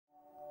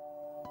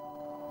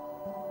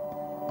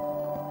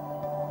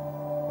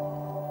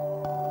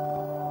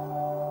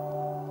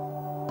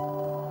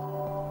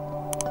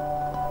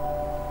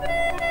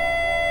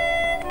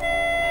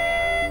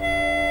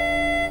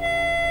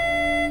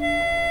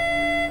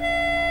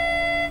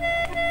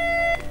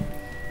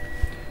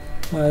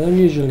Well, I don't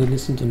usually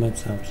listen to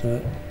myself,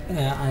 so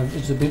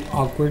it's a bit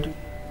awkward.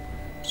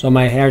 So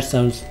my hair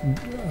sounds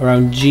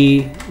around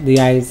G, the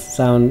eyes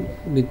sound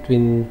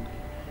between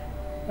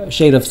a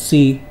shade of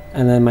C,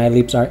 and then my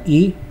lips are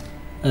E,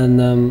 and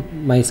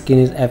my skin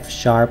is F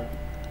sharp,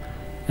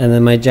 and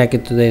then my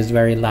jacket today is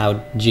very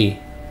loud G.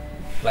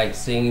 Like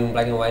singing in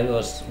black and white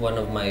was one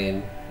of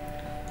my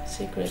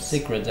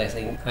secrets, I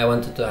think. I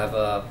wanted to have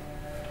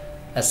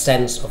a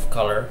sense of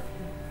color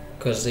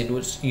because it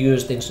was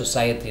used in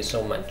society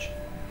so much.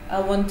 I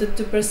wanted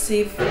to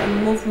perceive a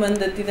movement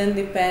that didn't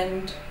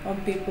depend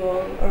on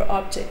people or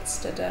objects,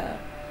 that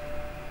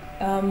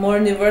a more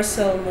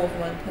universal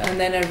movement. And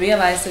then I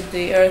realized that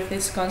the earth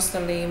is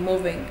constantly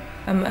moving.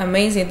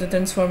 Amazing to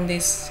transform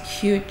this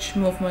huge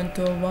movement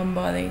to one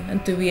body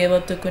and to be able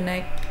to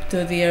connect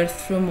to the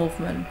earth through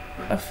movement.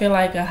 I feel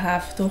like I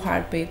have two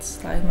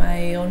heartbeats, like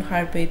my own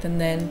heartbeat and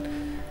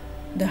then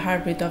the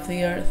heartbeat of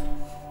the earth.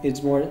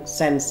 It's more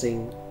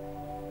sensing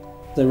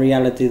the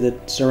reality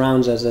that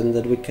surrounds us and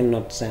that we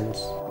cannot sense.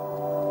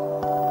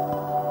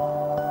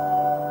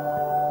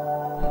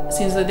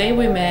 Since the day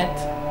we met,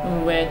 when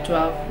we were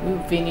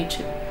 12,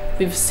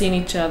 we've seen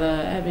each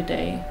other every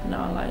day in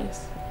our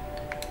lives.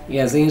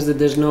 Yeah, the thing is that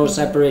there's no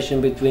separation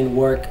between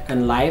work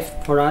and life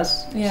for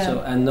us,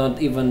 and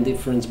not even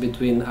difference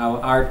between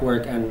our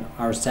artwork and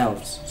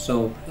ourselves.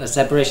 So a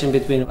separation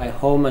between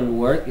home and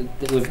work,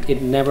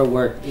 it never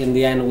worked. In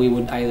the end, we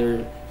would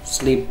either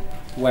sleep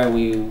where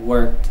we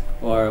worked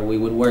or we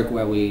would work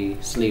where we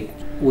sleep.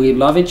 We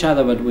love each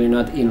other, but we're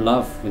not in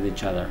love with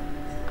each other,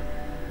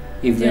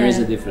 if there is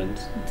a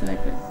difference.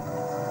 Exactly.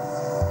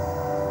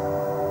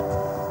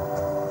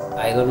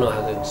 I don't know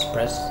how to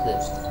express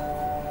this,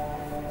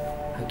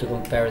 how to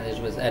compare this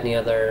with any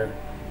other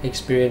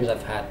experience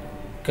I've had.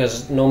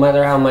 Because no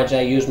matter how much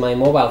I use my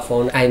mobile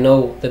phone, I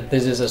know that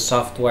this is a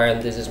software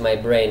and this is my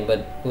brain,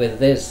 but with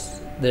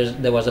this,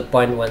 there was a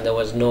point when there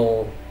was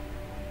no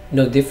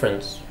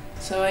difference.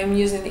 So I'm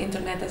using the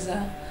internet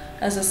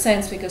as a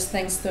sense, because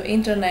thanks to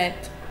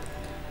internet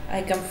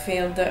I can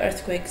feel the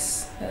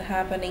earthquakes that are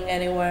happening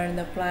anywhere in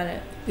the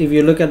planet. If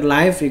you look at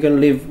life, you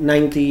can live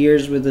 90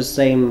 years with the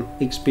same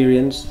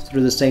experience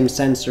through the same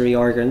sensory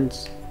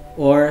organs,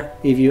 or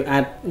if you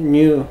add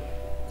new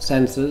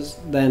senses,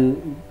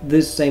 then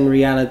this same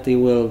reality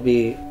will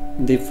be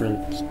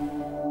different.